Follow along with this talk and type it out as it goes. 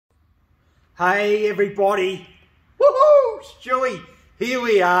Hey everybody! Woohoo! Stewie, here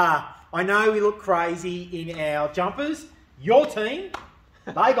we are. I know we look crazy in our jumpers. Your team,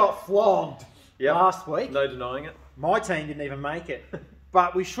 they got flogged last week. No denying it. My team didn't even make it.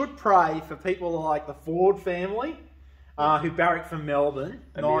 But we should pray for people like the Ford family who barrack from Melbourne.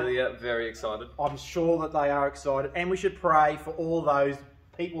 Amelia, very excited. I'm sure that they are excited. And we should pray for all those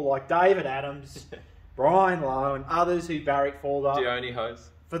people like David Adams, Brian Lowe and others who barrack for the... Dione Hose.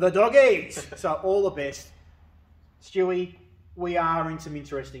 For the doggies. So all the best. Stewie, we are in some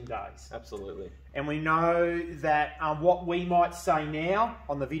interesting days. Absolutely. And we know that what we might say now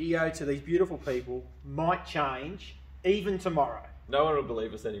on the video to these beautiful people might change even tomorrow. No one will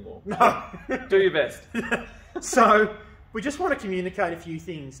believe us anymore. No. Do your best. So we just want to communicate a few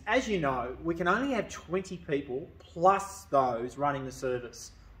things. As you know, we can only have 20 people plus those running the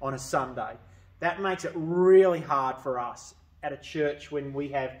service on a Sunday. That makes it really hard for us at a church when we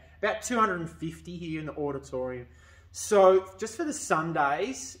have about 250 here in the auditorium. So just for the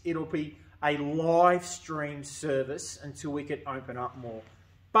Sundays, it'll be a live stream service until we can open up more.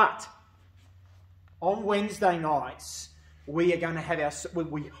 But on Wednesday nights, we are going to have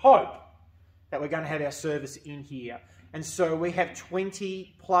we hope that we're going to have our service in here. And so we have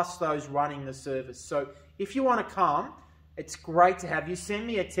 20 plus those running the service. So if you want to come, it's great to have you. Send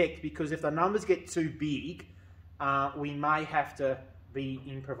me a text, because if the numbers get too big, we may have to be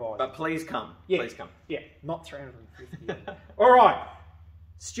improvised. But please come. Yeah, please come. Yeah, not 350. All right.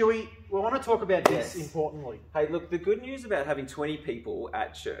 Stewie, we want to talk about this importantly. Hey, look, the good news about having 20 people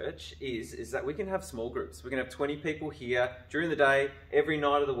at church is that we can have small groups. We can have 20 people here during the day, every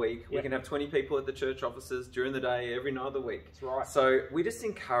night of the week. Yep. We can have 20 people at the church offices during the day, every night of the week. That's right. So we just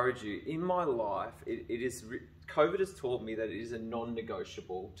encourage you. In my life, COVID has taught me that it is a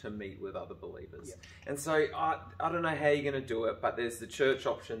non-negotiable to meet with other believers. Yep. And so I don't know how you're going to do it, but there's the church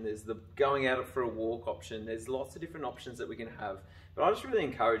option, there's the going out for a walk option, there's lots of different options that we can have. But I just really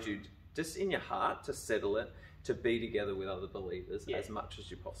encourage you, just in your heart, to settle it, to be together with other believers as much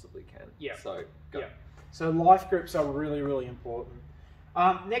as you possibly can. Yeah. So, go. Yeah. So life groups are really, really important.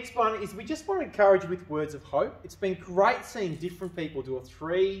 Next one is we just want to encourage you with words of hope. It's been great seeing different people do a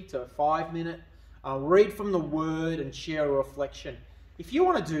 3 to 5 minute read from the Word and share a reflection. If you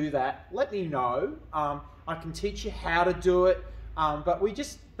want to do that, let me know. I can teach you how to do it. But we've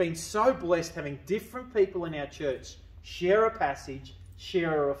just been so blessed having different people in our church share a passage,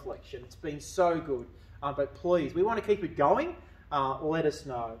 share a reflection. It's been so good. But please, we want to keep it going. Let us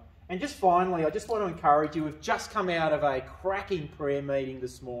know. And just finally, I just want to encourage you. We've just come out of a cracking prayer meeting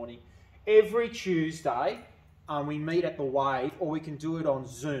this morning. Every Tuesday, we meet at the Wave, or we can do it on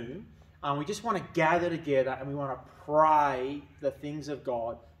Zoom. We just want to gather together and we want to pray the things of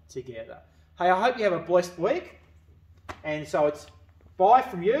God together. Hey, I hope you have a blessed week. And so it's bye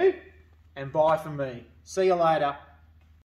from you and bye from me. See you later.